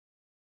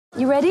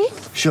You ready?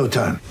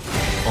 Showtime.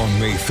 On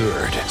May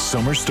 3rd,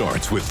 summer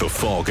starts with The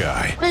Fall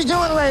Guy. Let's do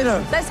it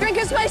later. Let's drink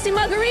a spicy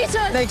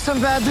margarita. Make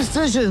some bad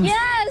decisions.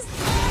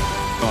 Yes!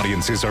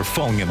 Audiences are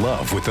falling in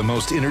love with the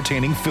most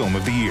entertaining film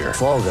of the year.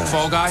 Fall Guy.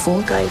 Fall Guy?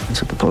 Fall Guy.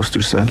 That's what the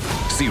poster said.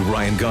 See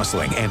Ryan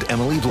Gosling and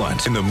Emily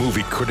Blunt in the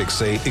movie critics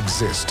say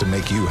exists to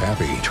make you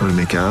happy. Trying to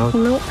make it out?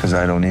 Nope. Because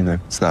I don't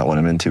either. It's not what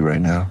I'm into right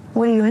now.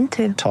 What are you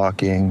into?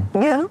 Talking.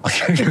 Yeah.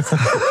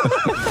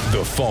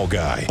 The Fall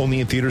Guy.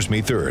 Only in theaters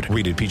May 3rd.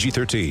 Rated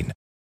PG-13.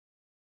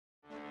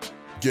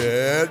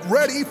 Get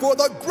ready for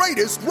the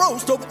greatest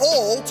roast of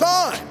all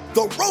time.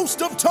 The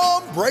Roast of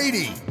Tom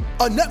Brady.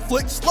 A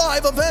Netflix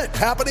live event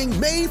happening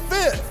May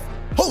 5th.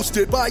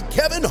 Hosted by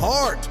Kevin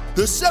Hart.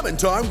 The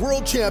 7-time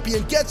world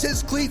champion gets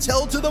his cleats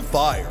held to the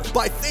fire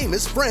by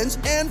famous friends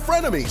and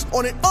frenemies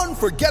on an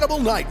unforgettable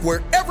night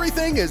where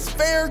everything is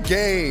fair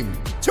game.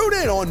 Tune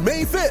in on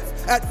May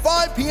 5th at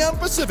 5 p.m.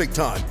 Pacific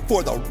time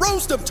for the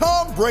Roast of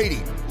Tom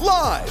Brady.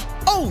 Live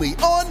only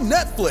on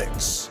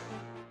Netflix.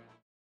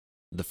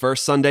 The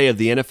first Sunday of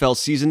the NFL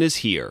season is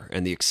here,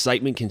 and the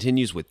excitement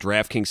continues with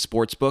DraftKings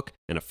Sportsbook,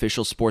 an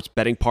official sports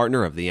betting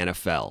partner of the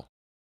NFL.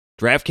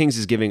 DraftKings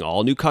is giving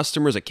all new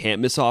customers a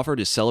can't-miss offer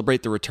to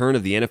celebrate the return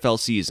of the NFL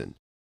season.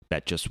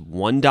 Bet just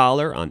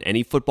 $1 on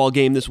any football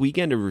game this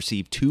weekend and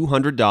receive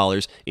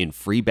 $200 in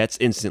free bets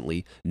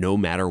instantly, no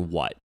matter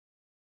what.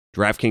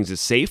 DraftKings is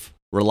safe,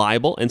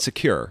 reliable, and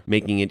secure,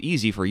 making it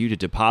easy for you to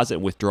deposit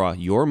and withdraw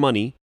your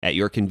money at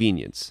your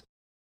convenience.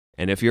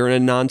 And if you're in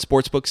a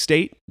non-sportsbook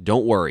state,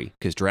 don't worry,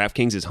 because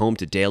DraftKings is home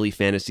to daily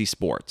fantasy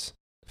sports,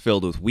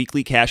 filled with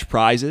weekly cash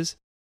prizes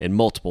and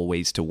multiple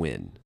ways to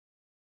win.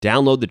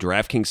 Download the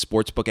DraftKings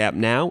Sportsbook app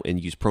now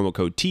and use promo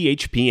code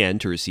THPN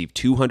to receive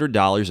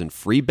 $200 in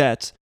free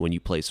bets when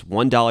you place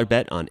 $1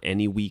 bet on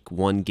any Week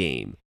 1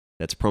 game.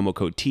 That's promo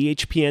code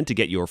THPN to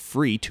get your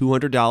free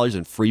 $200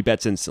 in free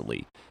bets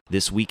instantly.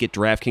 This week at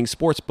DraftKings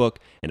Sportsbook,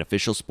 an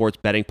official sports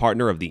betting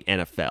partner of the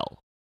NFL.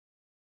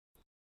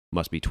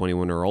 Must be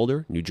 21 or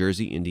older, New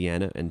Jersey,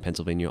 Indiana, and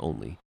Pennsylvania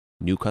only.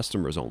 New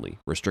customers only.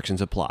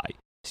 Restrictions apply.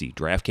 See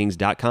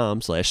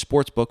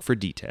DraftKings.com/sportsbook for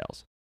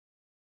details.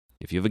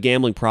 If you have a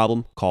gambling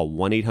problem, call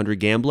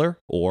 1-800-GAMBLER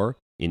or,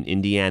 in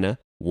Indiana,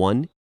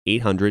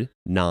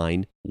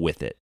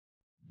 1-800-9-WITH-IT.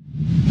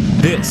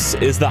 This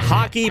is the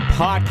Hockey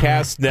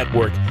Podcast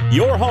Network,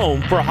 your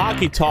home for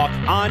hockey talk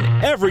on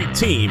every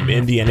team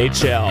in the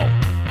NHL.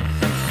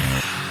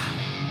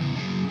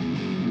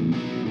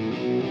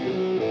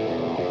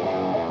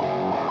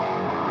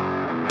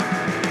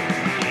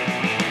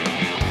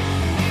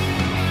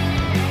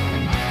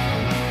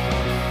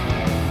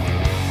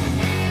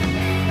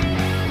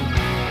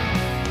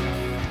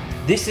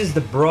 This is the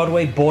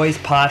Broadway Boys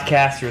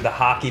Podcast, through the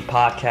Hockey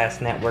Podcast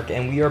Network,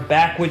 and we are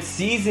back with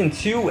Season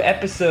 2,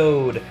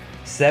 Episode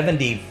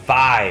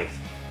 75.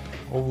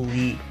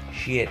 Holy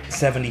shit,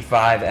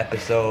 75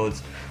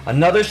 episodes.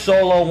 Another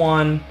solo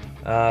one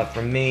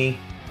from me.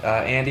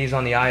 Andy's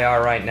on the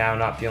IR right now,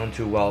 not feeling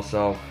too well,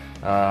 so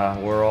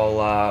we're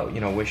all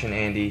wishing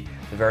Andy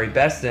the very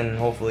best and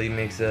hopefully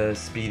makes a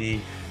speedy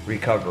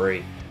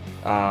recovery.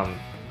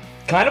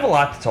 Kind of a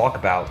lot to talk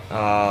about.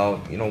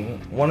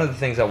 One of the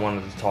things I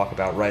wanted to talk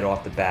about right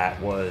off the bat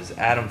was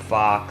Adam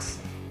Fox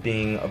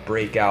being a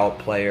breakout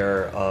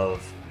player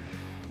of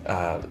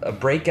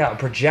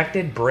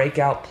projected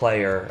breakout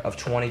player of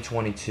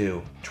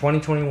 2022,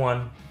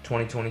 2021,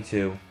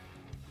 2022.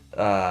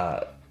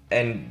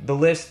 And the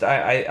list,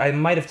 I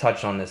might have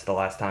touched on this the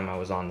last time I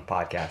was on the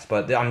podcast,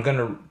 but I'm going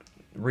to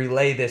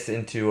relay this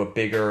into a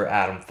bigger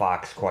Adam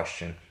Fox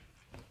question.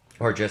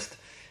 Or just,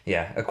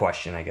 a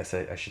question, I guess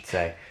I should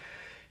say.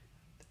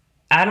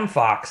 Adam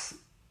Fox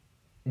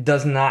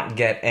does not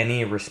get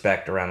any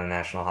respect around the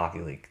National Hockey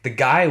League. The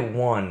guy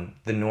won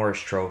the Norris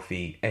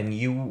Trophy, and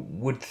you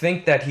would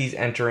think that he's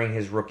entering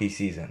his rookie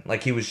season,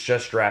 like he was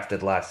just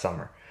drafted last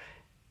summer.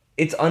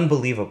 It's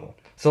unbelievable.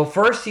 So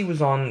first he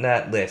was on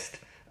that list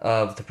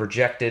of the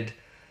projected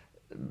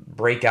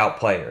breakout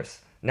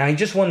players. Now he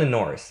just won the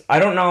Norris. I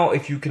don't know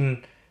if you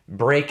can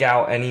break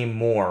out any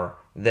more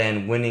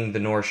than winning the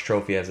Norris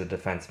Trophy as a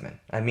defenseman.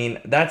 I mean,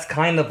 that's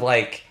kind of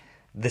like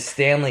the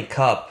Stanley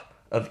Cup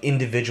of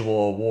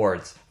individual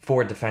awards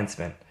for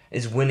defensemen,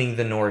 is winning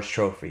the Norris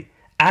Trophy.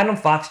 Adam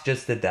Fox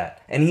just did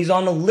that, and he's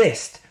on a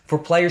list for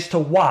players to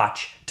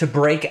watch to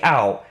break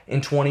out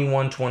in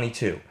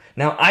 21-22.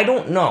 Now, I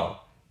don't know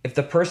if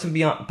the person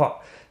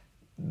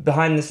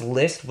behind this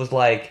list was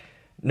like,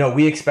 no,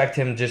 we expect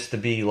him just to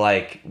be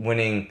like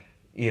winning,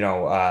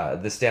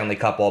 the Stanley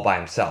Cup all by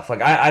himself.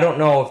 Like, I don't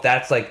know if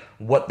that's like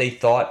what they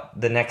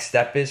thought the next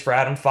step is for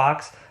Adam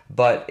Fox,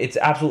 but it's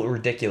absolutely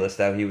ridiculous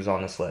that he was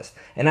on this list.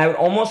 And I would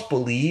almost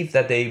believe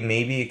that they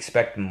maybe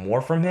expect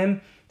more from him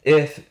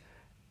if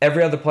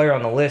every other player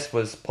on the list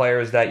was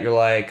players that you're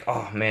like,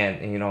 oh man,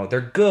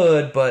 they're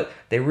good, but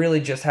they really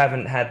just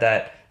haven't had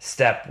that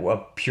step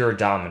of pure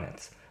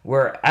dominance.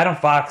 Where Adam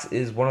Fox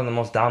is one of the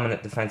most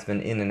dominant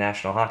defensemen in the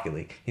National Hockey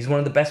League. He's one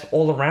of the best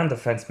all-around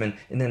defensemen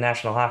in the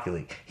National Hockey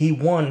League. He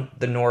won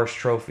the Norris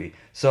Trophy.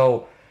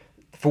 So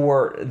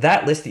for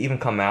that list to even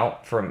come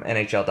out from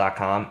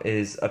NHL.com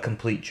is a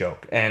complete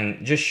joke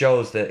and just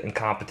shows the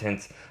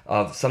incompetence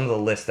of some of the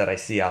lists that I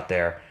see out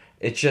there.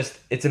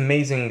 It's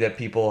amazing that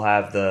people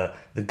have the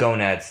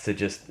gonads to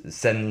just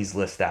send these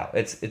lists out.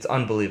 It's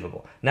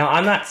unbelievable. Now,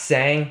 I'm not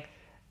saying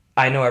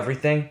I know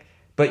everything,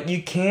 but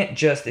you can't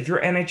just, if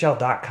you're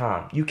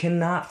NHL.com, you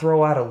cannot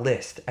throw out a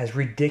list as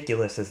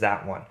ridiculous as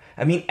that one.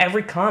 I mean,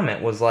 every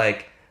comment was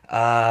like,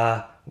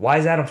 why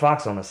is Adam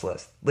Fox on this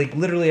list? Like,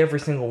 literally every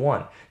single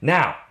one.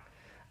 Now,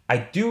 I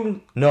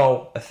do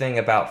know a thing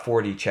about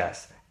 4D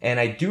chess, and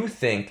I do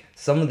think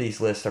some of these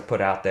lists are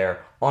put out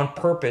there on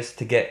purpose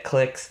to get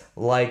clicks,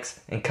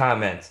 likes, and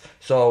comments.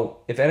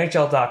 So if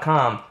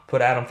NHL.com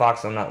put Adam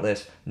Fox on that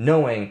list,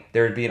 knowing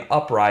there would be an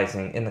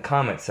uprising in the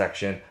comment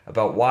section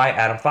about why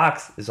Adam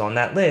Fox is on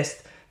that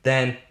list,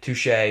 then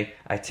touche,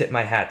 I tip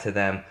my hat to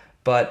them.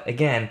 But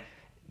again,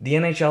 the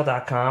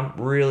NHL.com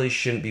really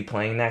shouldn't be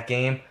playing that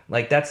game.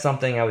 Like, that's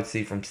something I would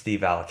see from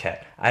Steve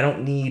Alloquette. I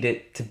don't need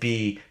it to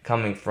be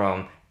coming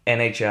from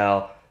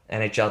NHL.com,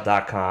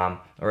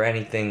 or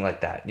anything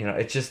like that. You know,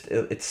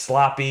 it's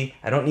sloppy.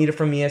 I don't need it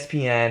from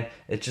ESPN.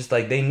 It's just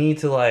like they need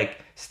to like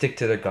stick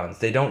to their guns.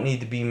 They don't need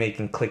to be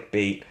making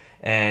clickbait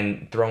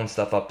and throwing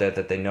stuff up there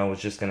that they know is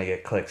just going to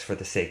get clicks for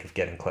the sake of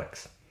getting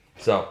clicks.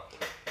 So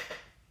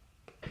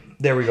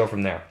there we go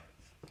from there.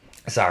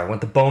 Sorry, went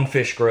to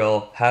Bonefish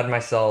Grill, had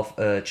myself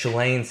a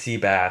Chilean sea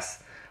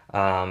bass.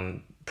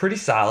 Pretty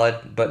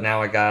solid, but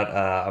now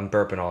I'm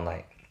burping all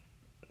night.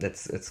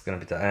 It's going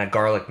to be and a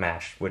garlic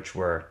mash, which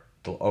were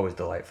always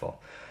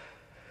delightful.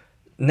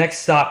 Next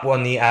stop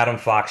on the Adam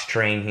Fox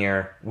train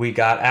here. We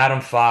got Adam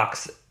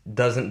Fox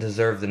doesn't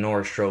deserve the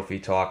Norris Trophy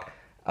talk.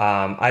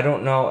 I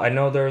don't know. I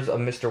know there's a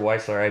Mr.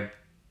 Weisler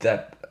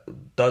that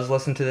does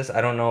listen to this. I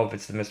don't know if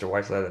it's the Mr.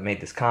 Weisler that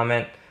made this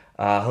comment.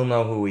 He'll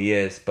know who he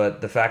is. But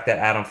the fact that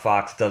Adam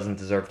Fox doesn't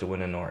deserve to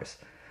win a Norris.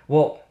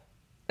 Well,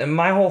 and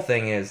my whole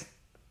thing is,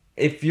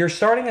 if you're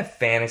starting a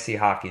fantasy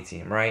hockey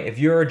team, right? If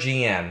you're a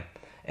GM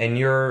and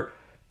you're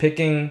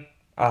picking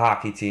a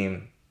hockey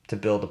team to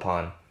build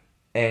upon,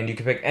 and you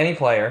can pick any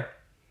player,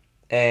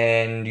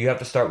 and you have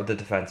to start with the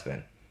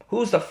defenseman.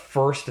 Who's the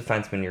first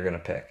defenseman you're going to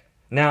pick?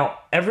 Now,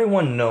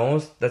 everyone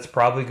knows that's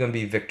probably going to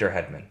be Victor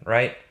Hedman,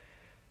 right?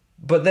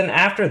 But then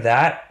after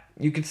that,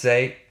 you could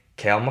say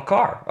Cale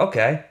Makar.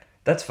 Okay,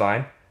 that's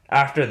fine.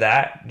 After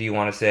that, do you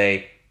want to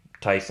say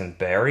Tyson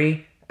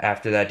Barrie?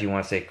 After that, do you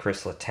want to say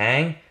Chris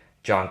Letang,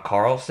 John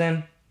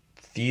Carlson,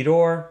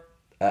 Theodore,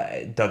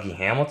 Dougie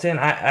Hamilton?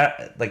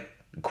 I like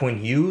Quinn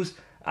Hughes?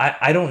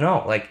 I don't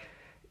know. Like,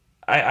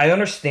 I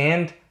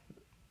understand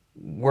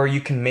where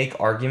you can make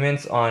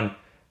arguments on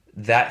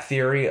that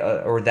theory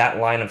or that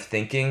line of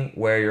thinking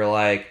where you're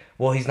like,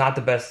 well, he's not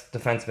the best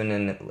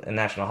defenseman in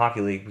National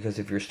Hockey League, because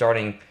if you're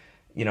starting,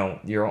 you know,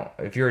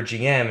 if you're a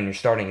GM and you're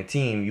starting a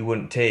team, you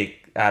wouldn't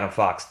take Adam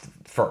Fox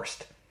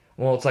first.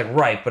 Well, it's like,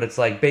 right, but it's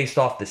like based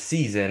off the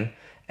season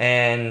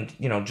and,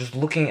 you know, just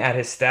looking at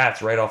his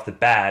stats right off the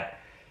bat,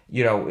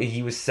 you know,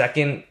 he was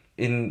second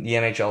in the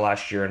NHL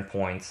last year in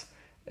points.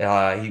 He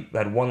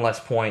had one less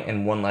point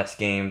and one less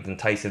game than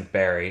Tyson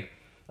Barrie.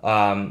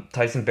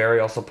 Tyson Barrie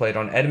also played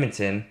on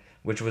Edmonton,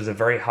 which was a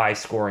very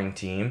high-scoring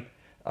team.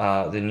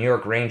 The New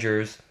York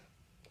Rangers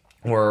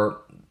were,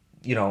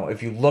 you know,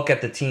 if you look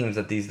at the teams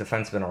that these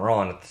defensemen are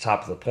on at the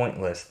top of the point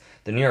list,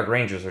 the New York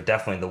Rangers are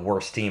definitely the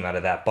worst team out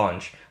of that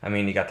bunch. I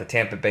mean, you got the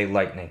Tampa Bay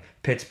Lightning,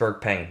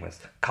 Pittsburgh Penguins,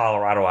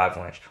 Colorado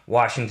Avalanche,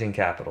 Washington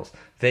Capitals,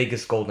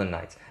 Vegas Golden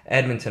Knights,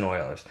 Edmonton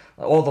Oilers.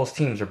 All those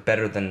teams are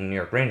better than the New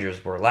York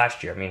Rangers were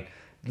last year. I mean,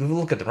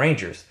 look at the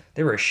Rangers.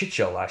 They were a shit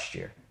show last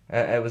year.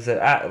 It was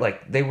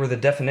like they were the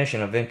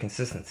definition of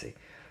inconsistency.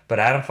 But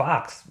Adam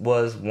Fox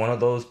was one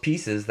of those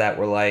pieces that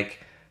were like,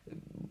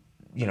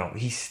 you know,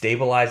 he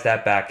stabilized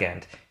that back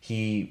end.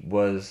 He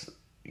was,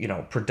 you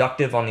know,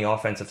 productive on the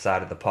offensive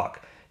side of the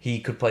puck. He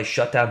could play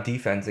shutdown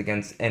defense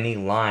against any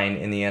line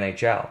in the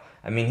NHL.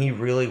 I mean, he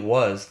really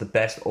was the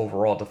best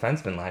overall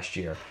defenseman last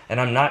year. And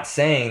I'm not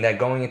saying that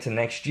going into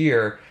next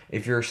year,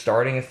 if you're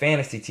starting a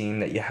fantasy team,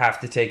 that you have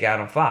to take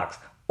Adam Fox.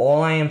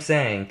 All I am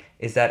saying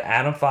is that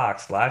Adam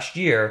Fox last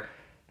year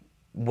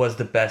was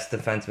the best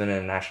defenseman in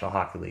the National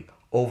Hockey League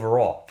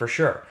overall, for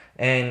sure.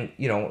 And,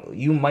 you know,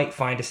 you might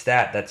find a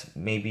stat that's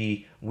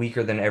maybe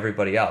weaker than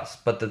everybody else.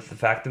 But the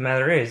fact of the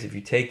matter is, if you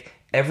take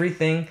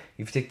everything,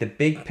 if you take the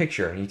big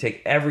picture and you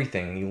take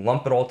everything and you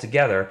lump it all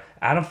together,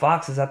 Adam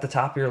Fox is at the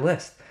top of your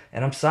list.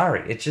 And I'm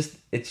sorry, it's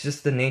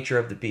just the nature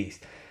of the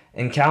beast.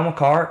 And Cale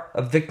Makar,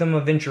 a victim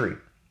of injury.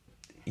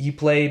 He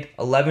played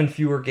 11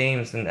 fewer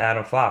games than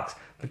Adam Fox.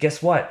 But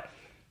guess what?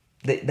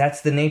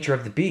 That's the nature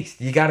of the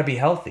beast. You got to be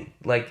healthy.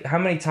 Like, how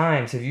many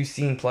times have you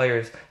seen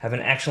players have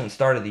an excellent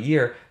start of the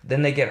year,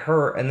 then they get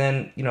hurt, and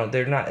then, you know,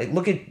 they're not.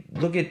 Look at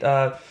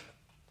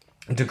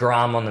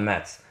DeGrom on the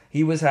Mets.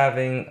 He was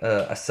having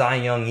a Cy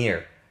Young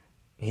year.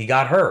 He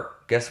got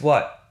hurt. Guess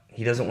what?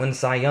 He doesn't win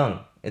Cy Young.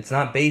 It's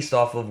not based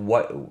off of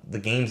what the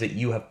games that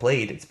you have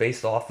played. It's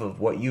based off of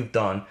what you've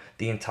done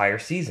the entire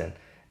season.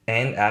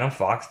 And Adam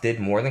Fox did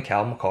more than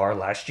Cale Makar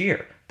last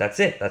year. That's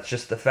it. That's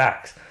just the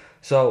facts.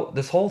 So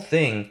this whole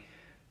thing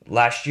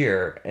last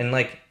year. And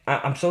like,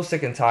 I'm so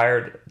sick and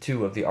tired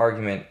too of the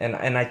argument,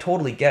 and I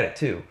totally get it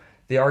too.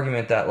 The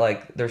argument that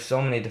like there's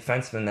so many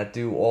defensemen that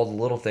do all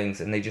the little things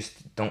and they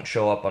just don't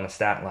show up on a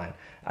stat line.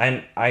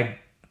 And I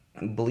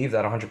believe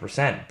that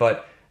 100%.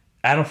 But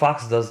Adam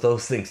Fox does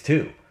those things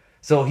too.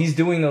 So he's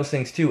doing those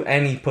things too,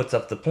 and he puts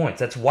up the points.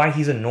 That's why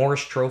he's a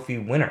Norris Trophy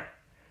winner.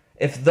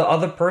 If the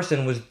other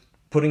person was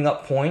putting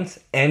up points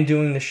and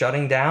doing the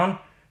shutting down,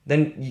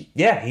 then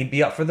yeah, he'd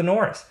be up for the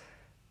Norris.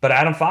 But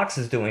Adam Fox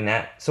is doing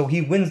that, so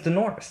he wins the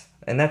Norris.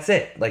 And that's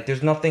it. Like,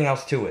 there's nothing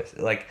else to it.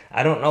 Like,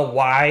 I don't know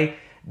why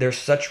there's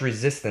such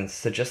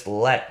resistance to just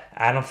let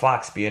Adam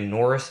Fox be a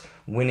Norris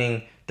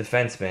winning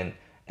defenseman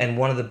and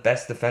one of the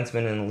best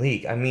defensemen in the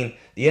league. I mean,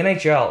 the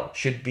NHL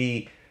should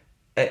be,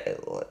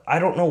 I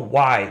don't know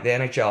why the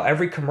NHL,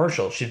 every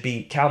commercial should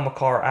be Cal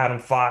McCarr, Adam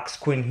Fox,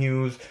 Quinn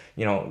Hughes,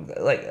 you know,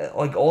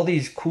 like all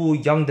these cool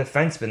young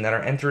defensemen that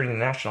are entering the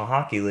National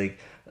Hockey League.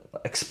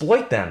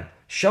 Exploit them.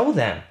 Show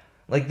them.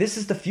 Like, this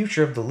is the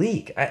future of the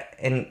league.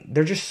 And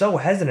they're just so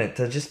hesitant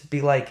to just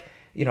be like,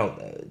 you know,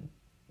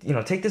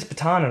 take this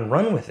baton and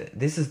run with it.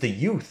 This is the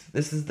youth.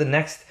 This is the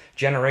next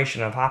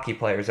generation of hockey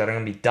players that are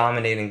going to be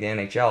dominating the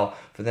NHL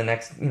for the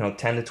next, 10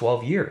 to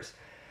 12 years.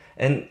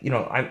 And,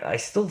 I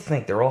still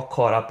think they're all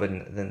caught up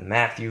in the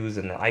Matthews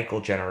and the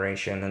Eichel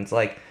generation. And it's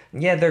like,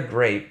 yeah, they're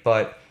great,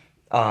 but,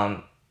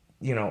 hockey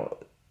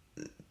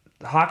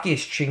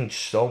has changed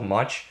so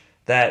much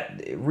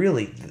that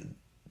really,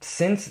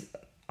 since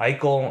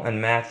Eichel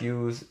and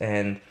Matthews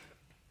and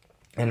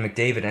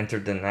McDavid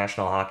entered the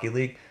National Hockey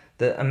League,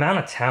 the amount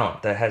of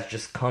talent that has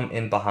just come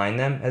in behind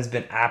them has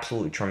been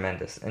absolutely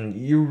tremendous. And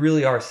you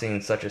really are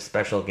seeing such a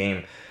special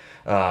game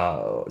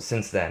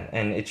since then.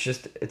 And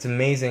it's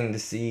amazing to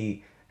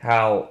see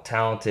how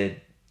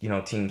talented,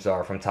 teams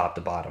are from top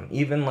to bottom.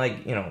 Even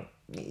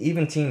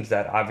even teams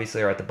that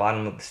obviously are at the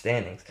bottom of the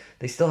standings,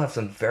 they still have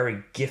some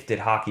very gifted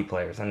hockey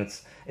players. And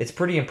it's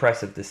pretty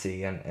impressive to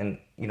see. And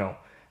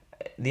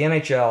the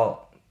NHL,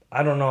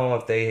 I don't know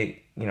if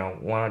they,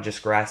 want to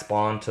just grasp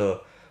on to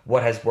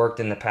what has worked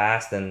in the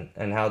past and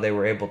how they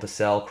were able to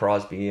sell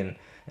Crosby and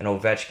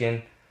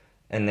Ovechkin.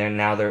 And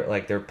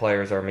their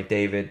players are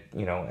McDavid,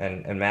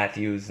 and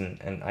Matthews and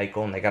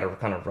Eichel, and they got to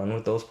kind of run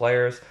with those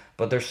players.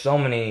 But there's so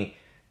many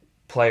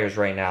players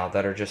right now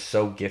that are just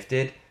so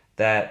gifted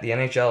that the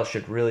NHL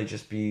should really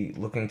just be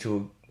looking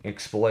to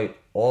exploit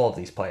all of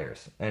these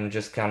players and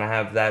just kind of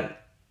have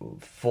that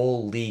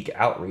full league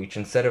outreach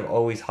instead of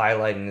always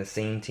highlighting the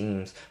same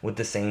teams with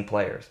the same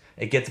players.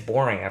 It gets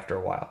boring after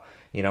a while,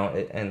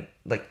 and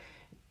like,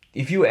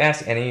 if you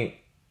ask any,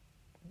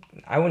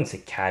 I wouldn't say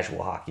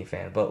casual hockey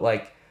fan, but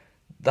like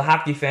the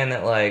hockey fan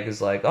that like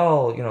is like,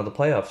 oh, the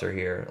playoffs are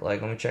here,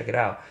 like, let me check it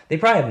out. They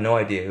probably have no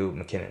idea who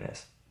McKinnon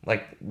is.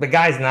 Like, the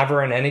guy's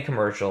never in any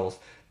commercials.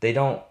 I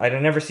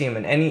never see him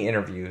in any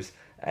interviews.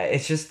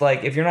 It's just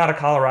like, if you're not a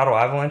Colorado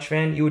Avalanche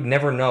fan, you would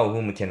never know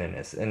who McKinnon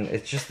is. And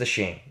it's just a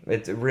shame.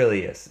 It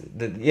really is.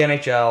 The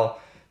NHL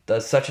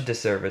does such a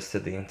disservice to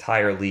the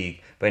entire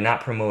league by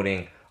not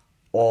promoting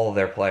all of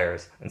their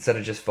players instead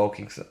of just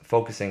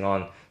focusing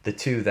on the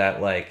two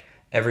that, like,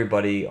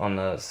 everybody on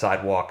the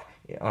sidewalk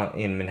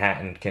in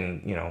Manhattan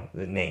can,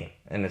 name.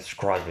 And it's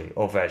Crosby,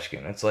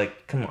 Ovechkin. It's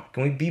like, come on,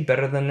 can we be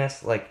better than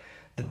this? Like,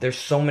 there's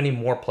so many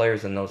more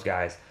players than those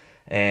guys.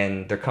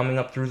 And they're coming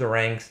up through the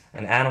ranks,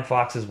 and Adam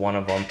Fox is one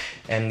of them.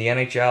 And the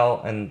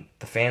NHL and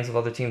the fans of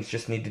other teams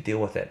just need to deal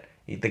with it.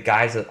 The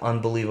guy's an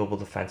unbelievable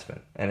defenseman,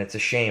 and it's a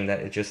shame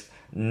that it just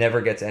never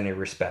gets any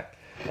respect.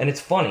 And it's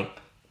funny,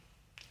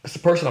 because the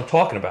person I'm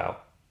talking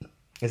about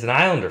is an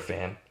Islander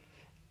fan,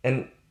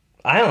 and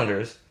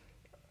Islanders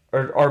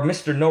are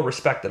Mr. No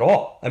Respect at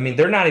all. I mean,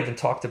 they're not even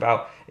talked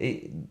about.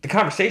 The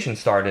conversation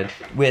started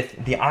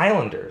with the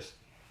Islanders.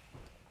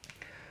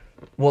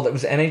 Well, it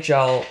was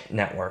NHL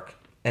Network.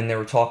 And they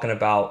were talking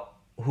about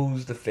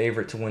who's the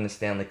favorite to win the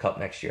Stanley Cup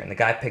next year. And the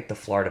guy picked the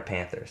Florida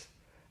Panthers.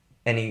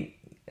 And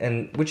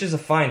which is a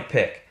fine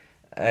pick.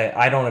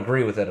 I don't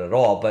agree with it at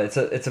all, but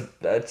it's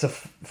a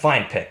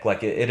fine pick.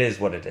 Like, it is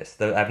what it is.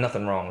 I have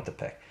nothing wrong with the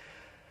pick.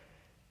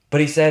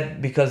 But he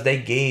said because they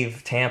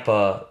gave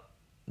Tampa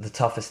the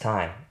toughest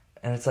time.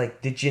 And it's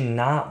like, did you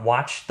not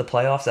watch the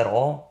playoffs at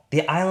all?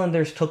 The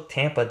Islanders took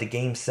Tampa to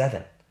Game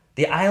 7.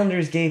 The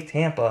Islanders gave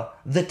Tampa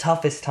the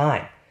toughest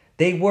time.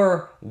 They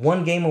were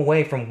one game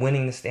away from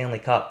winning the Stanley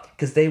Cup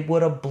because they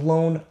would have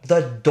blown the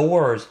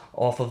doors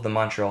off of the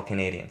Montreal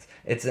Canadiens.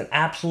 It's an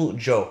absolute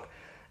joke.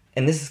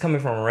 And this is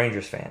coming from a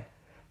Rangers fan.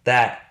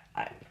 That,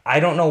 I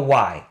don't know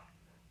why,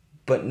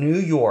 but New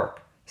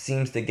York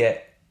seems to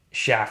get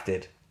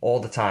shafted all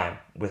the time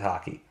with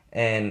hockey.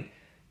 And,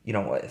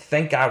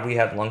 thank God we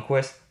have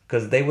Lundqvist,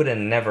 because they would have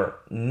never,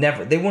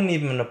 they wouldn't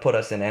even have put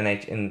us in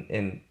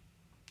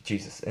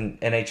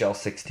NHL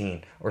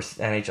 16 or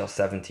NHL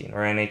 17 or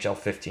NHL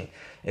 15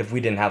 if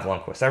we didn't have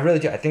Lundqvist. I really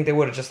do. I think they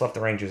would have just left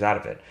the Rangers out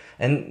of it.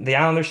 And the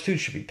Islanders too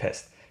should be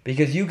pissed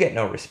because you get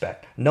no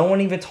respect. No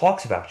one even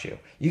talks about you.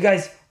 You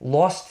guys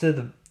lost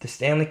to the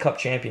Stanley Cup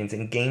champions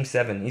in Game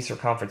 7 Eastern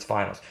Conference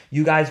Finals.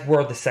 You guys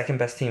were the second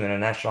best team in the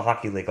National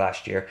Hockey League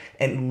last year,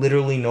 and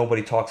literally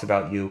nobody talks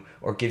about you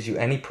or gives you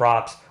any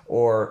props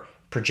or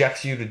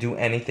projects you to do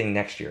anything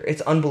next year.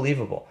 It's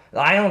unbelievable. The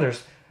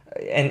Islanders,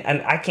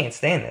 and I can't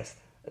stand this,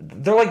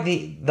 they're like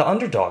the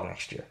underdog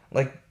next year.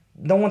 Like,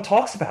 no one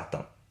talks about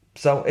them.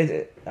 So,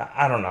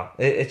 I don't know.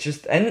 It's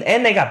just,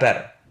 and they got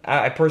better.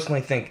 I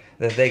personally think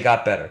that they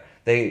got better.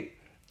 They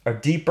are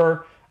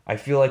deeper. I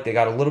feel like they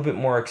got a little bit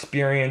more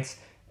experience,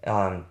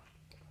 adding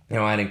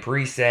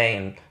Parise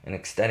and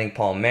extending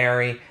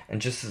Palmieri,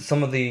 and just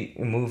some of the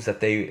moves that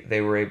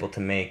they were able to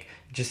make.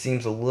 It just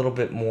seems a little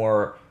bit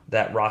more,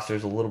 that roster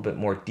is a little bit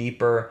more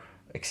deeper,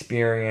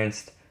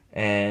 experienced,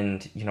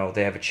 and,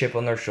 they have a chip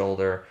on their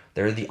shoulder.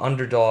 They're the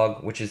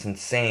underdog, which is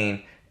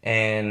insane,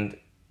 and,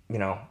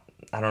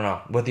 I don't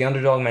know. With the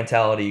underdog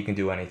mentality, you can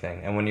do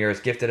anything. And when you're as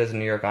gifted as the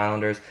New York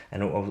Islanders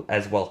and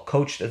as well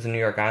coached as the New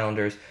York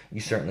Islanders, you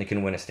certainly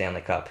can win a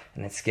Stanley Cup.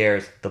 And it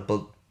scares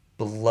the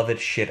beloved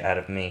shit out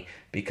of me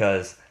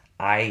because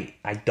I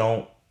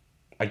don't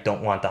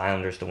want the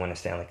Islanders to win a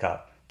Stanley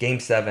Cup. Game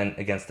 7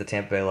 against the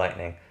Tampa Bay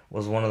Lightning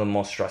was one of the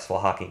most stressful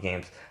hockey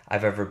games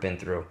I've ever been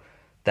through.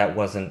 That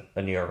wasn't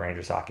a New York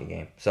Rangers hockey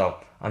game. So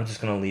I'm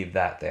just going to leave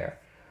that there.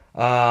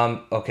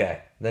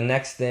 Okay. The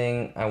next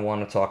thing I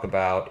want to talk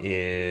about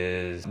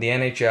is the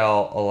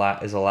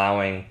NHL is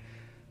allowing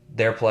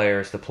their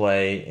players to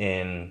play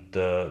in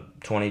the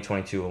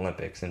 2022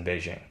 Olympics in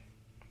Beijing.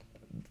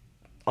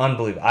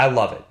 Unbelievable. I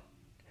love it.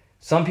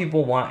 Some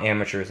people want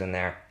amateurs in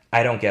there.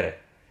 I don't get it.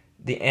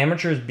 The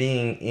amateurs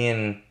being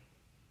in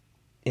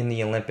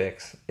the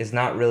Olympics is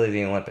not really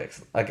the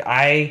Olympics. Like,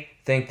 I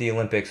think the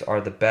Olympics are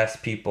the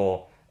best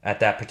people at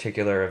that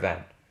particular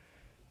event.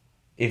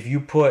 If you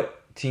put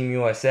Team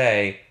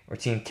USA or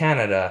Team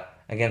Canada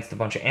against a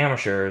bunch of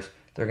amateurs,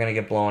 they're going to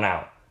get blown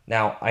out.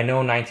 Now, I know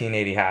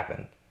 1980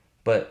 happened,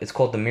 but it's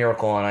called the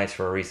Miracle on Ice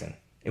for a reason.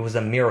 It was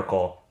a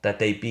miracle that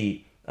they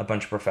beat a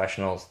bunch of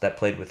professionals that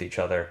played with each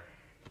other.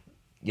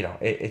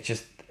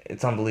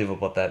 It's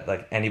unbelievable that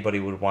like anybody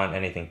would want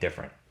anything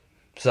different.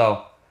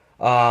 So,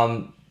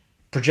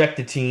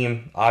 projected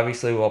team,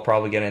 obviously we'll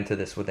probably get into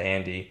this with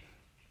Andy,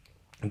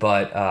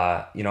 but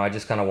I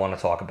just kind of want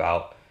to talk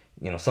about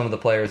some of the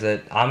players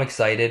that I'm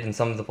excited and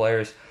some of the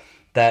players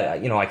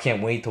that I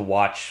can't wait to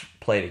watch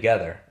play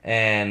together.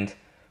 And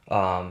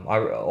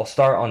I'll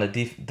start on the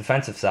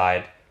defensive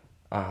side.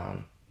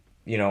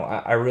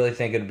 I really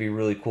think it'd be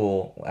really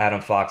cool,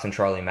 Adam Fox and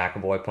Charlie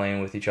McAvoy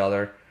playing with each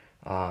other.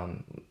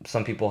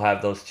 Some people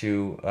have those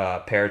two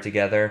paired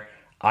together.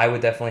 I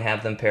would definitely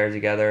have them paired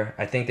together.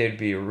 I think they'd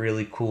be a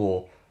really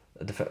cool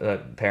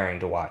pairing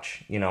to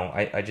watch.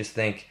 I just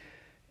think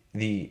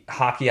the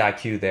hockey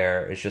IQ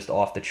there is just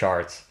off the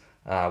charts.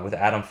 With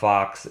Adam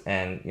Fox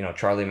and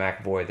Charlie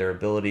McAvoy, their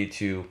ability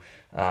to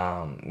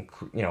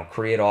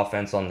create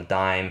offense on the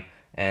dime,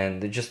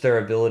 and just their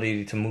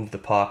ability to move the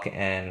puck,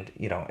 and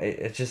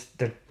it's just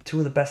they're two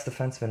of the best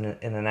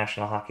defensemen in the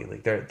National Hockey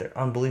League. They're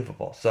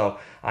unbelievable. So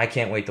I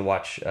can't wait to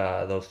watch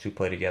those two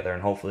play together,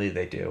 and hopefully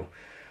they do.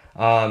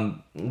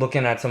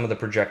 Looking at some of the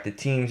projected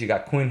teams, you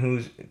got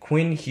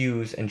Quinn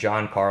Hughes and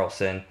John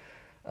Carlson.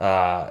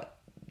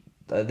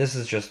 This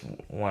is just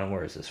one.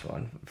 Where is this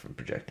one for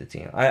projected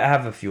team? I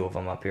have a few of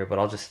them up here, but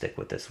I'll just stick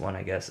with this one,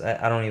 I guess.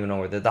 I don't even know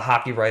where the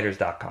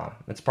hockeywriters.com.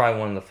 It's probably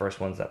one of the first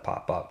ones that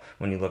pop up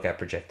when you look at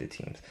projected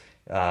teams.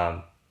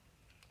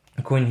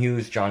 Quinn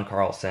Hughes, John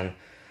Carlson.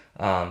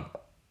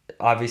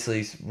 Obviously,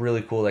 it's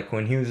really cool that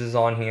Quinn Hughes is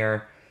on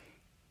here.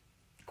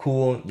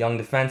 Cool young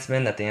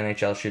defenseman that the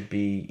NHL should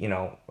be,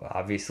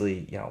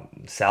 obviously,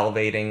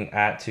 salivating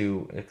at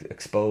to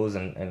expose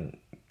and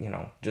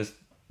just.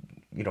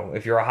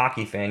 If you're a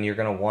hockey fan, you're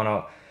going to want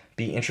to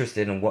be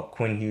interested in what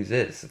Quinn Hughes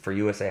is for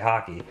USA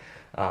Hockey.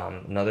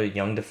 Another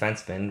young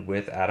defenseman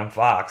with Adam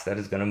Fox that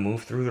is going to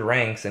move through the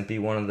ranks and be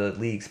one of the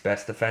league's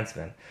best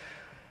defensemen.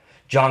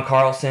 John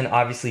Carlson,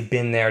 obviously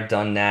been there,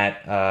 done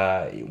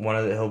that.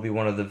 He'll be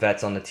one of the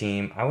vets on the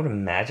team. I would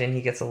imagine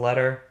he gets a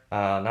letter.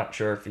 Not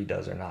sure if he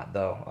does or not,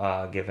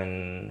 though,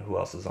 given who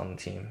else is on the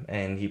team.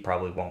 And he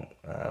probably won't,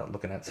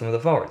 looking at some of the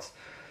forwards.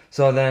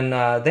 So then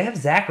they have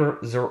Zach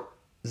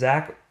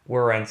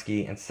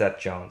Werenski and Seth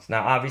Jones.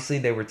 Now, obviously,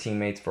 they were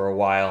teammates for a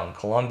while in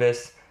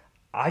Columbus.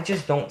 I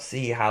just don't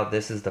see how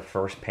this is the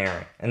first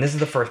pairing. And this is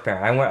the first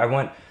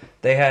pairing.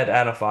 They had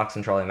Adam Fox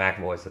and Charlie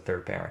McAvoy as the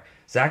third pairing.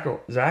 Zach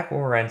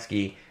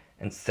Werenski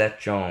and Seth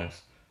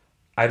Jones.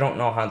 I don't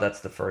know how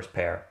that's the first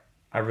pair.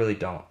 I really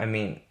don't. I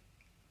mean,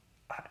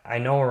 I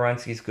know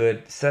Werenski's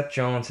good. Seth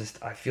Jones is,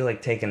 I feel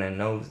like, taking a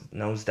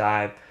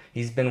nosedive.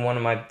 He's been one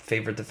of my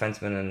favorite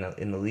defensemen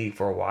in the league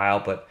for a while,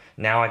 but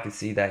now I can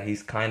see that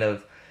he's kind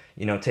of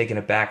taking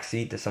a back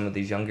seat to some of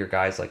these younger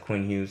guys like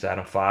Quinn Hughes,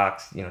 Adam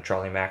Fox,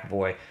 Charlie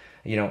McAvoy.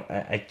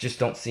 I just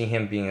don't see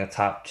him being a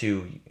top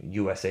 2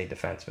 USA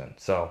defenseman.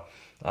 So,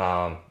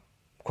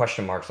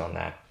 question marks on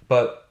that.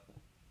 But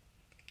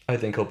I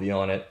think he'll be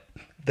on it.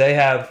 They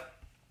have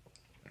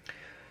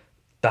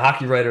The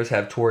hockey writers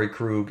have Torrey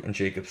Krug and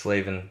Jacob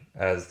Slavin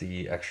as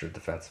the extra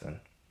defensemen.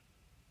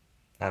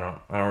 I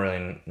don't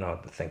really know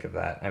what to think of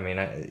that. I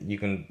mean, you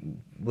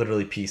can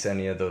literally piece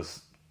any of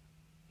those,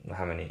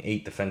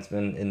 8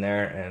 defensemen in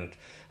there, and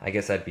I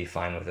guess I'd be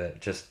fine with it.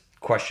 Just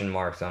question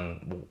marks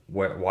on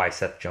why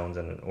Seth Jones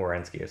and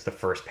Werenski is the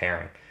first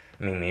pairing.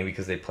 I mean, maybe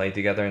because they played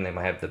together and they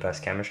might have the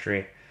best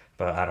chemistry,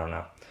 but I don't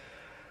know.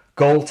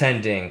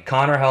 Goaltending.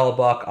 Connor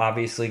Hellebuyck,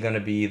 obviously going to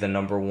be the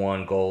number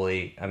 1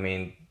 goalie. I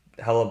mean,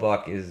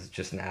 Hellebuyck is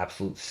just an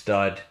absolute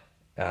stud.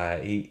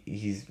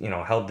 He's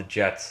held the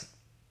Jets,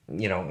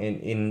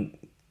 in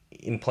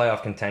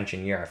playoff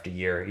contention year after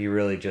year. He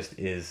really just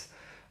is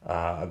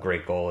a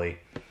great goalie.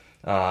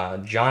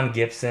 John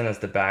Gibson as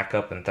the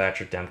backup and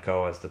Thatcher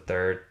Demko as the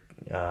third.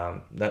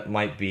 That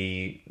might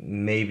be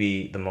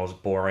maybe the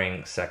most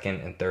boring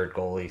second and third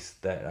goalies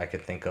that I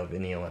could think of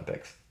in the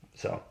Olympics.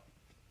 So,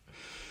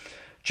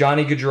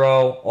 Johnny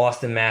Gaudreau,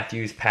 Austin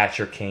Matthews,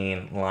 Patrick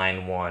Kane,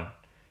 line 1.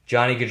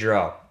 Johnny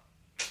Gaudreau.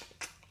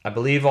 I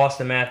believe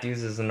Austin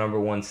Matthews is the number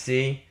 1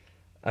 C.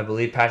 I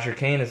believe Patrick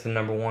Kane is the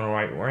number 1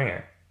 right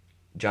winger.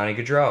 Johnny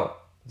Gaudreau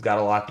has got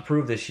a lot to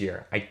prove this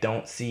year. I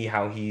don't see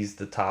how he's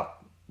the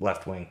top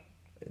left wing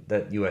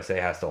that USA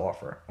has to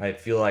offer. I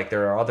feel like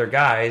there are other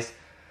guys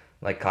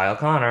like Kyle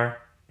Connor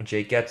and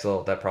Jake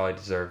Getzel that probably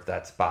deserve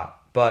that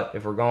spot. But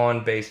if we're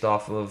going based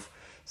off of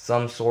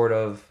some sort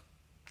of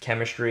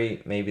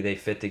chemistry, maybe they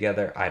fit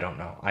together. I don't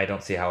know. I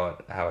don't see how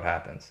it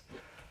happens.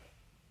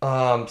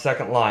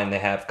 Second line, they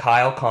have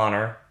Kyle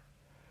Connor,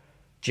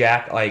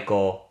 Jack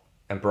Eichel,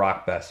 and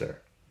Brock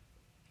Besser.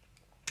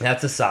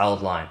 That's a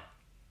solid line.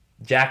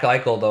 Jack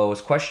Eichel, though,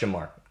 is question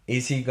mark.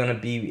 Is he going to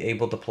be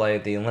able to play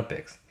at the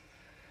Olympics?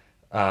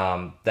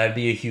 That'd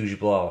be a huge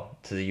blow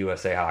to the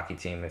USA hockey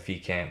team if he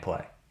can't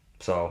play.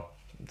 So,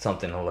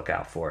 something to look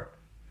out for.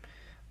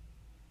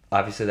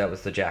 Obviously, that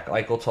was the Jack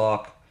Eichel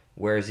talk.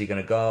 Where is he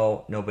going to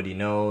go? Nobody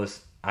knows.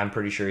 I'm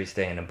pretty sure he's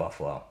staying in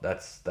Buffalo.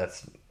 That's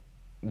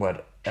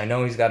what I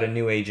know. He's got a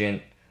new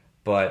agent,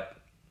 but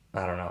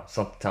I don't know.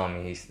 Something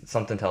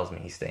tells me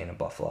he's staying in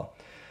Buffalo,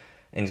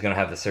 and he's going to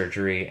have the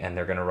surgery, and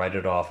they're going to write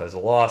it off as a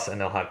loss, and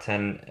they'll have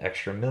 $10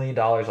 extra million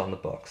on the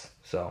books.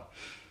 So,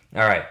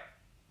 all right.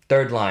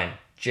 Third line: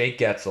 Jake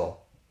Getzel,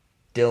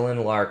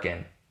 Dylan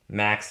Larkin,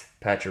 Max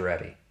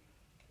Pacioretty.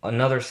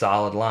 Another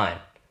solid line.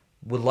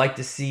 Would like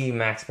to see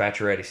Max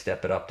Pacioretty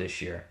step it up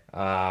this year.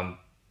 I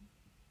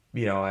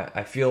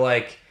feel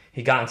like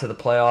he got into the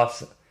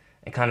playoffs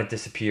and kind of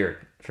disappeared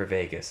for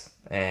Vegas.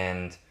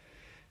 And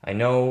I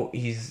know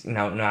he's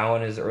now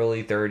in his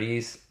early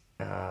 30s,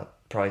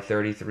 probably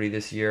 33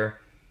 this year.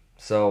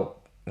 So,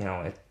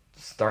 it's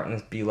starting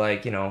to be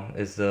like,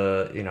 is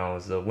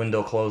the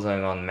window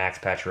closing on Max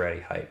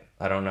Pacioretty hype?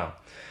 I don't know.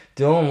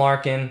 Dylan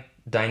Larkin,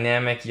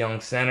 dynamic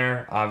young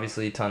center,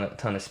 obviously a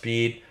ton of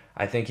speed.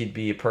 I think he'd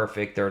be a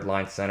perfect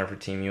third-line center for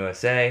Team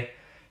USA,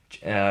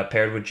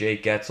 paired with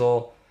Jake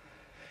Getzel.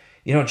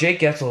 Jake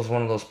Getzel is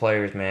one of those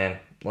players, man.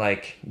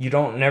 Like, you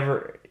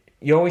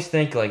always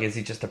think, like, is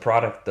he just a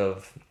product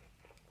of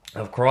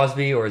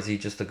Crosby, or is he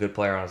just a good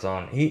player on his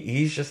own?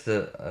 He's just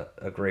a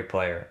great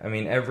player. I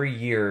mean, every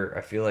year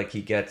I feel like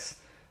he gets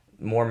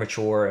more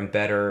mature and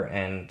better,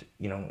 and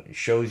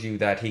shows you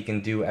that he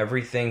can do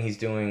everything he's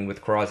doing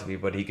with Crosby,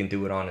 but he can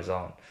do it on his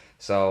own.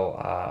 So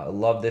I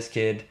love this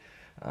kid.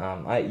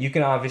 You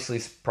can obviously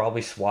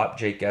probably swap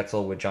Jake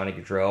Getzel with Johnny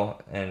Gaudreau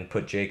and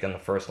put Jake on the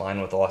first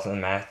line with Austin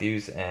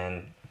Matthews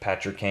and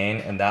Patrick Kane,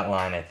 and that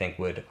line I think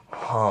would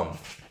hum.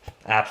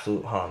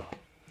 Absolute hum.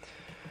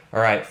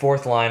 All right,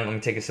 fourth line. Let me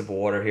take a sip of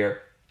water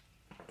here.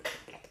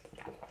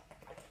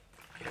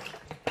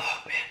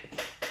 Oh,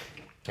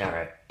 man. All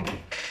right.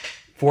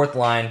 Fourth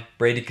line,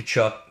 Brady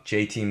Tkachuk,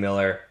 JT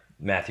Miller,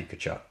 Matthew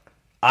Tkachuk.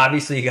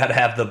 Obviously, you got to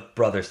have the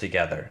brothers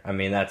together. I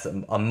mean, that's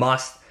a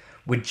must.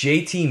 With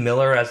JT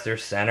Miller as their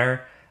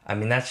center, I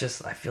mean, that's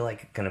just, I feel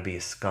like it's going to be a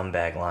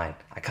scumbag line.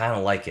 I kind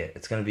of like it.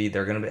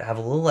 They're going to have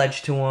a little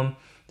edge to them.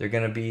 They're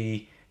going to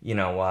be,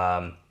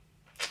 how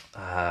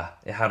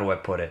do I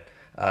put it?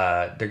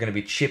 They're going to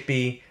be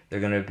chippy. They're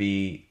going to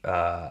be,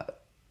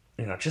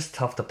 just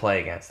tough to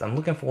play against. I'm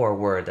looking for a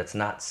word that's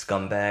not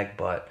scumbag,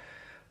 but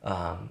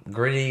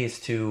gritty is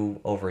too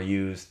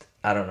overused.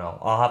 I don't know.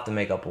 I'll have to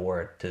make up a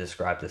word to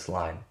describe this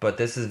line. But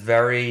this is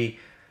very,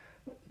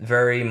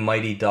 very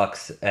Mighty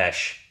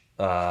Ducks-esh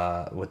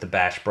with the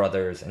Bash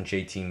Brothers and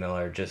JT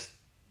Miller just,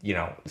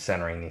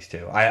 centering these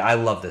two. I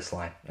love this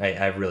line.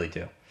 I really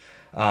do.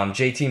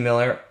 JT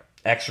Miller,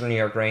 ex-New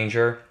York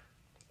Ranger.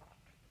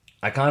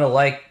 I kind of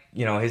like,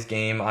 his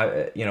game.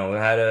 I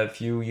had a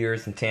few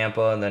years in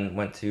Tampa and then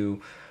went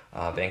to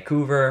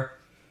Vancouver.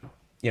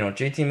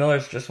 JT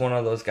Miller's just one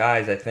of those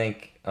guys, I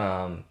think,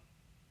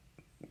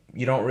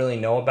 you don't really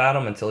know about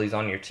him until he's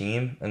on your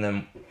team. And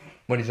then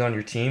when he's on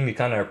your team, you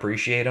kind of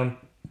appreciate him.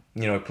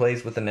 He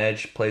plays with an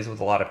edge, plays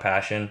with a lot of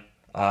passion.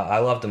 I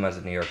loved him as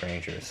a New York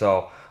Ranger.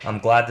 So I'm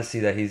glad to see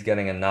that he's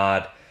getting a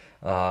nod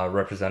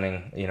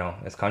representing,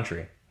 his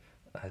country.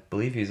 I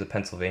believe he's a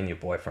Pennsylvania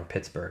boy from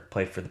Pittsburgh,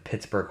 played for the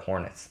Pittsburgh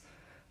Hornets.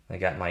 I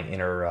got my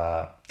inner,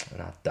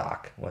 not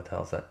Doc, what the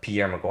hell is that?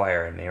 Pierre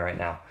Maguire in me right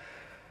now.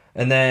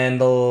 And then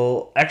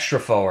the extra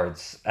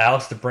forwards,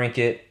 Alex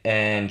DeBrincat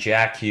and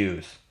Jack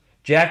Hughes.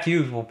 Jack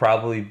Hughes will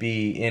probably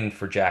be in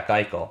for Jack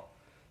Eichel.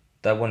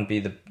 That wouldn't be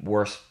the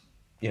worst,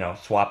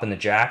 swapping the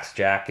Jacks.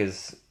 Jack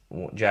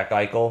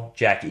Eichel.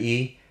 Jack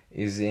E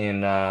is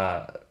in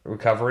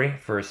recovery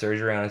for a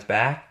surgery on his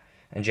back.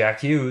 And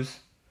Jack Hughes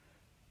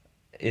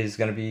is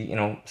going to be,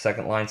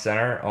 second line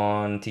center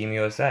on Team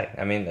USA.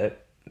 I mean,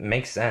 it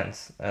makes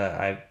sense.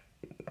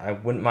 I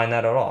wouldn't mind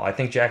that at all. I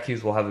think Jack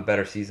Hughes will have a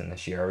better season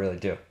this year. I really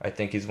do. I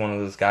think he's one of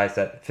those guys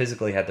that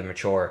physically had to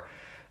mature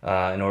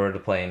in order to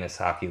play in this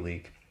hockey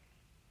league.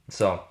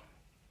 So,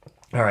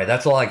 all right,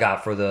 that's all I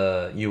got for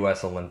the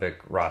U.S.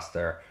 Olympic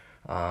roster.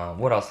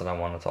 What else did I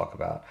want to talk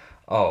about?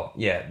 Oh,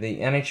 yeah, the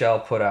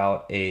NHL put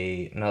out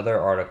another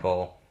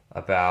article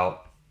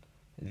about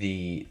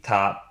the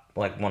top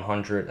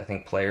 100, I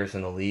think, players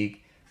in the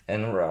league.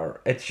 And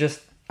it's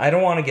just, I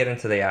don't want to get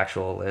into the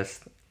actual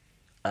list.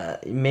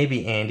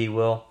 Maybe Andy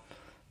will,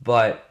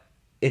 but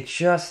it's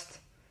just,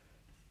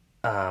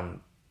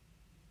 it's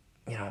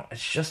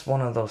just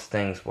one of those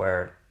things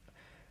where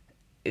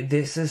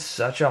this is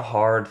such a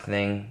hard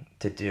thing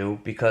to do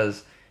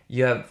because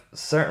you have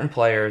certain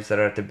players that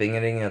are at the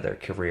beginning of their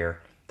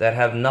career that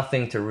have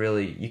nothing to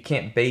really, you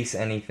can't base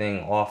anything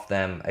off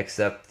them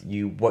except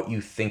what you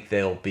think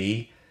they'll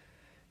be.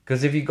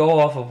 Because if you go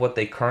off of what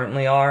they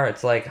currently are,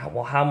 it's like,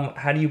 well,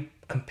 how do you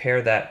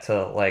compare that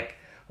to,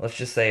 let's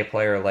just say a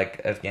player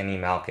like Evgeny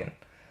Malkin.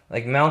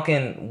 Like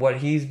Malkin, what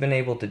he's been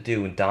able to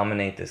do and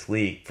dominate this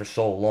league for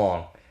so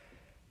long,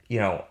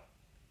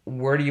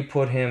 where do you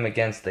put him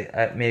against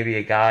maybe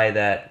a guy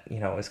that,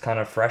 is kind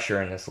of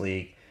fresher in this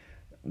league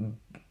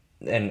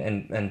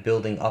and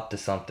building up to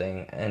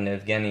something, and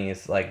Evgeny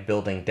is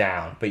building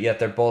down, but yet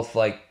they're both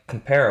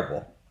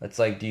comparable. It's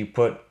do you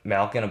put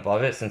Malkin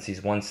above it since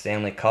he's won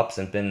Stanley Cups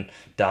and been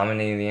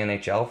dominating the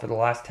NHL for the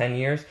last 10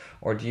 years?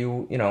 Or do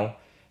you,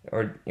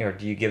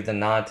 do you give the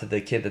nod to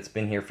the kid that's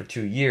been here for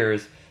 2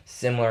 years,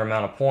 similar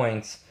amount of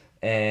points,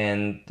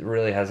 and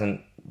really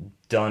hasn't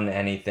done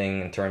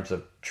anything in terms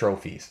of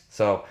trophies?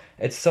 So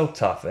it's so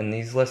tough, and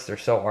these lists are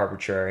so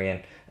arbitrary.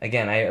 And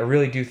again, I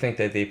really do think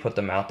that they put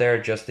them out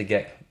there just to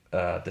get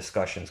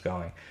discussions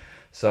going.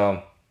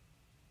 So,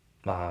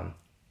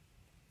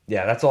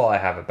 yeah, that's all I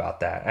have about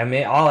that. I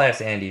mean, I'll ask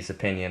Andy's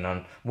opinion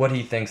on what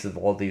he thinks of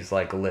all these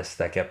lists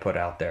that get put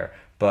out there,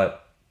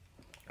 but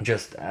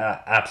just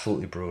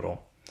absolutely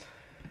brutal.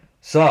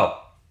 So,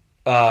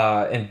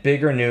 in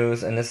bigger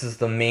news, and this is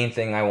the main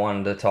thing I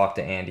wanted to talk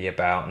to Andy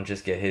about and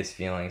just get his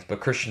feelings,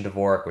 but Christian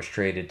Dvorak was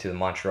traded to the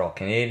Montreal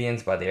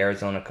Canadiens by the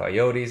Arizona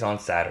Coyotes on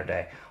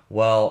Saturday.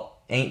 Well,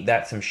 ain't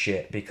that some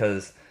shit,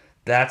 because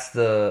that's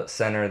the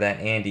center that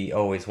Andy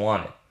always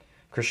wanted.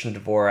 Christian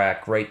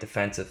Dvorak, great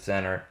defensive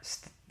center,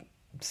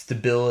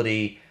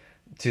 stability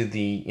to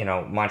the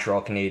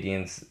Montreal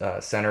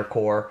Canadiens center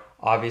core.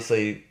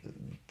 Obviously,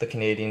 the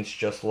Canadiens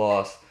just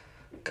lost.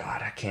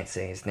 God, I can't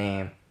say his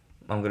name.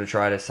 I'm going to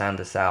try to sound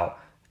this out.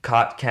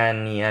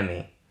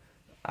 Kotkaniemi.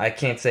 I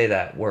can't say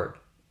that word,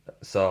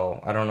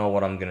 so I don't know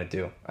what I'm going to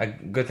do.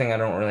 Good thing I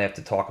don't really have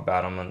to talk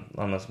about him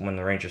unless when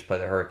the Rangers play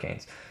the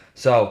Hurricanes.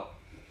 So,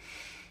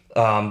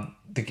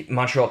 the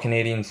Montreal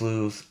Canadiens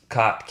lose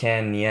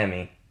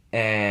Kotkaniemi,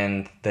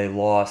 and they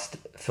lost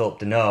Philip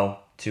Deneau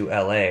to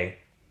LA.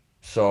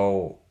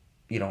 So,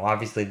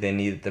 obviously they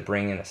needed to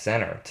bring in a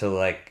center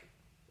to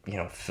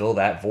fill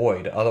that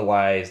void.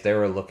 Otherwise, they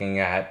were looking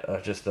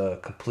at just a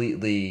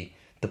completely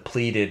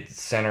depleted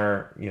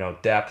center,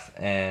 depth,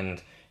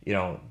 and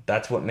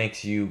that's what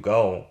makes you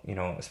go,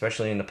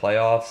 especially in the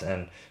playoffs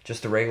and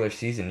just the regular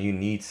season, you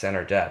need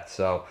center depth.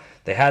 So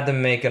they had to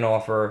make an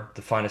offer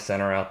to find a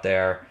center out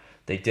there.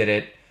 They did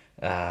it.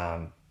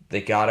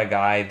 They got a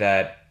guy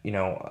that,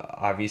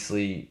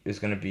 obviously is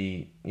going to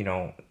be,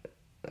 an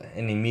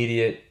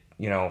immediate,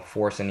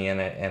 force in the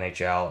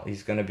NHL.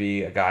 He's going to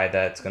be a guy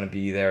that's going to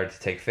be there to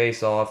take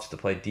face-offs, to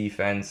play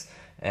defense,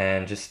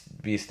 and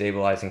just be a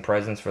stabilizing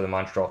presence for the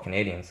Montreal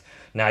Canadiens.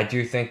 Now, I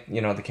do think, the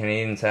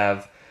Canadiens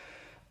have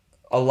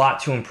a lot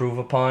to improve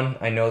upon.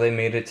 I know they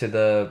made it to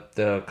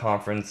the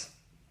conference,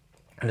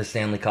 the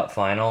Stanley Cup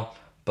final,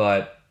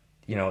 but,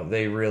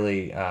 they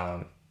really,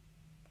 I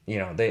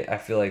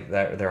feel like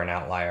they're an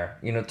outlier.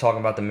 Talking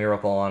about the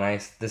Miracle on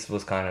Ice, this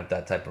was kind of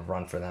that type of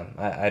run for them.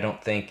 I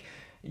don't think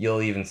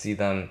you'll even see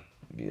them.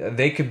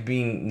 They could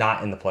be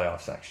not in the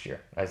playoffs next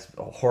year. As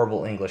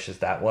horrible English as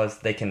that was,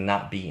 they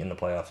cannot be in the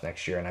playoffs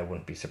next year, and I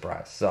wouldn't be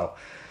surprised. So,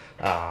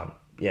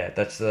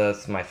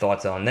 that's my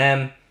thoughts on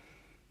them.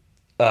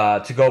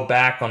 To go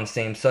back on the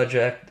same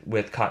subject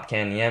with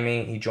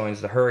Kotkaniemi, he joins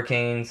the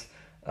Hurricanes.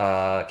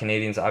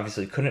 Canadians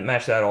obviously couldn't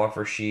match that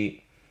offer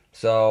sheet.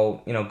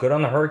 So, good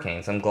on the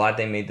Hurricanes. I'm glad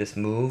they made this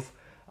move.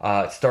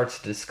 It starts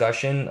the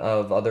discussion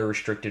of other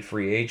restricted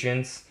free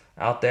agents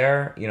out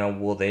there.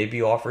 Will they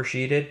be offer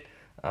sheeted?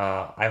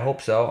 I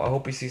hope so. I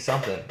hope we see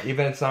something.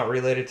 Even if it's not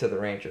related to the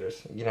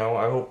Rangers.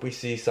 I hope we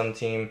see some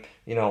team,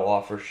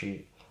 offer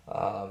sheet.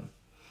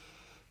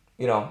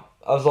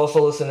 I was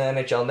also listening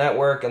to NHL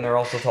Network, and they're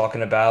also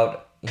talking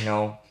about,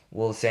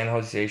 will the San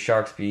Jose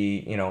Sharks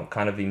be,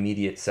 kind of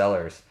immediate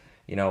sellers?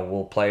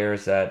 Will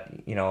players that,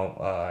 I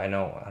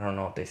don't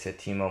know if they said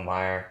Timo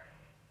Meier,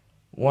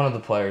 one of the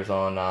players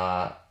on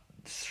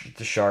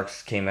the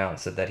Sharks came out and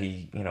said that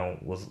he,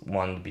 was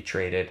wanting to be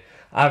traded.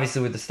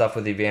 Obviously, with the stuff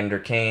with Evander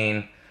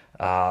Kane,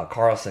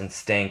 Carlson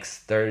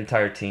stinks. Their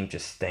entire team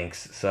just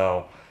stinks.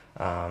 So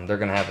they're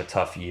going to have a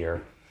tough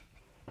year.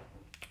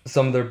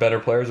 Some of their better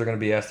players are going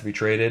to be asked to be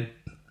traded.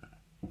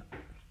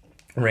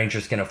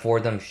 Rangers can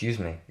afford them. Excuse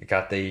me. You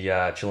got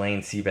the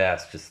Chilean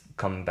Seabass just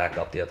coming back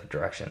up the other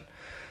direction.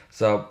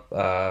 So,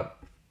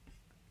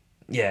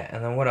 yeah.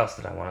 And then what else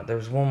did I want? There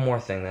was one more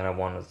thing that I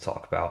wanted to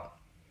talk about.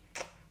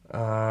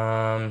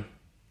 Oh,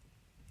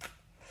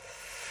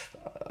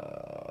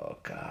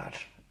 God.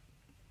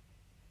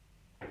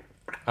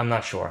 I'm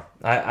not sure.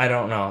 I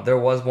don't know. There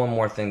was one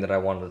more thing that I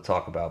wanted to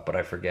talk about, but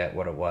I forget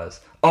what it was.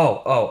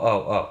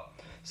 Oh.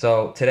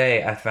 So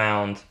today I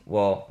found,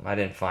 I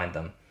didn't find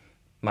them.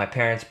 My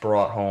parents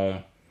brought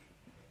home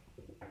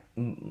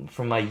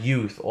from my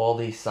youth all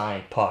these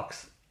signed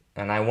pucks,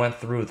 and I went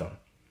through them.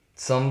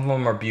 Some of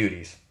them are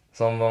beauties.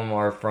 Some of them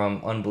are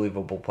from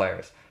unbelievable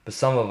players. But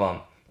some of them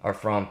are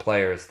from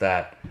players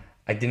that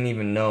I didn't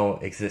even know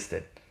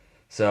existed.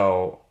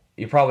 So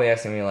you're probably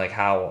asking me like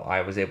how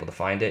I was able to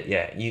find it.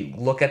 Yeah, you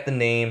look at the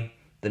name,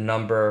 the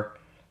number,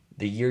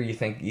 the year you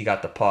think you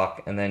got the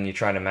puck, and then you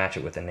try to match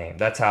it with the name.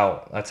 That's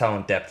how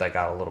in depth I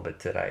got a little bit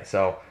today.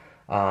 So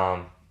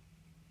I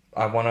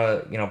want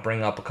to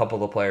bring up a couple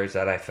of the players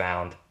that I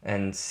found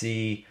and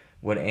see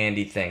what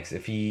Andy thinks,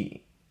 if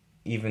he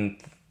even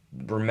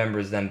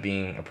remembers them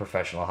being a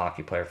professional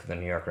hockey player for the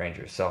New York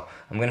Rangers. So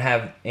I'm gonna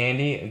have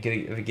Andy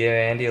give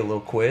Andy a little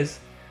quiz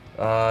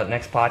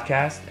next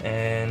podcast,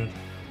 and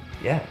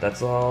yeah,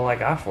 that's all I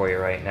got for you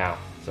right now.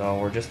 So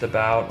we're just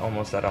about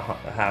almost at a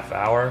half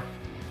hour.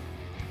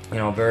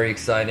 Very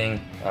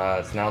exciting.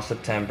 It's now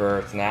September.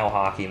 It's now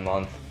hockey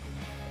month.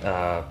 We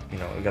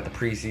got the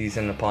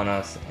preseason upon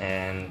us,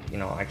 and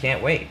I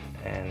can't wait.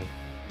 And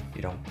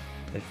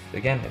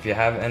if you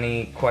have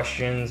any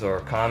questions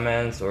or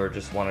comments or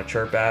just want to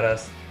chirp at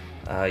us,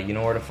 you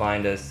know where to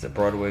find us at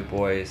Broadway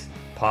Boys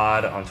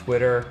Pod on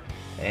Twitter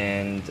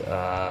and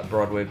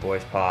Broadway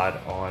Boys Pod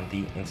on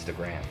the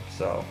Instagram.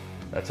 So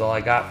that's all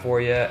I got for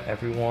you.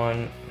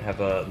 Everyone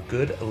have a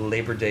good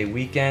Labor Day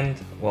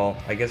weekend. Well,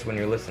 I guess when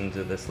you're listening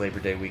to this, Labor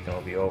Day weekend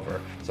will be over.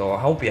 So I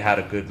hope you had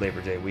a good Labor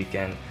Day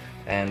weekend,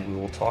 and we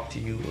will talk to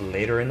you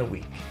later in the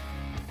week.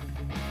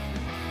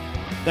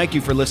 Thank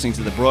you for listening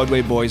to the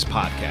Broadway Boys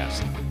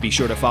Podcast. Be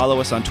sure to follow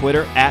us on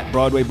Twitter at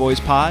Broadway Boys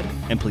Pod,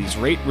 and please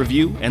rate,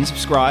 review, and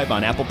subscribe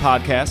on Apple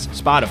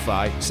Podcasts,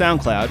 Spotify,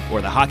 SoundCloud,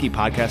 or the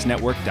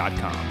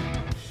HockeyPodcastNetwork.com.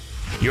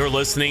 You're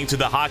listening to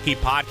the Hockey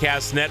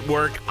Podcast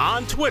Network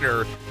on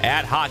Twitter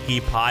at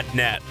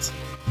HockeyPodNet.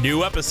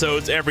 New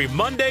episodes every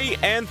Monday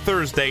and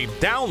Thursday.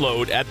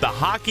 Download at the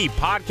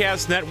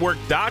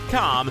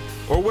HockeyPodcastNetwork.com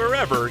or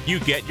wherever you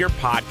get your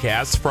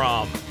podcasts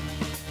from.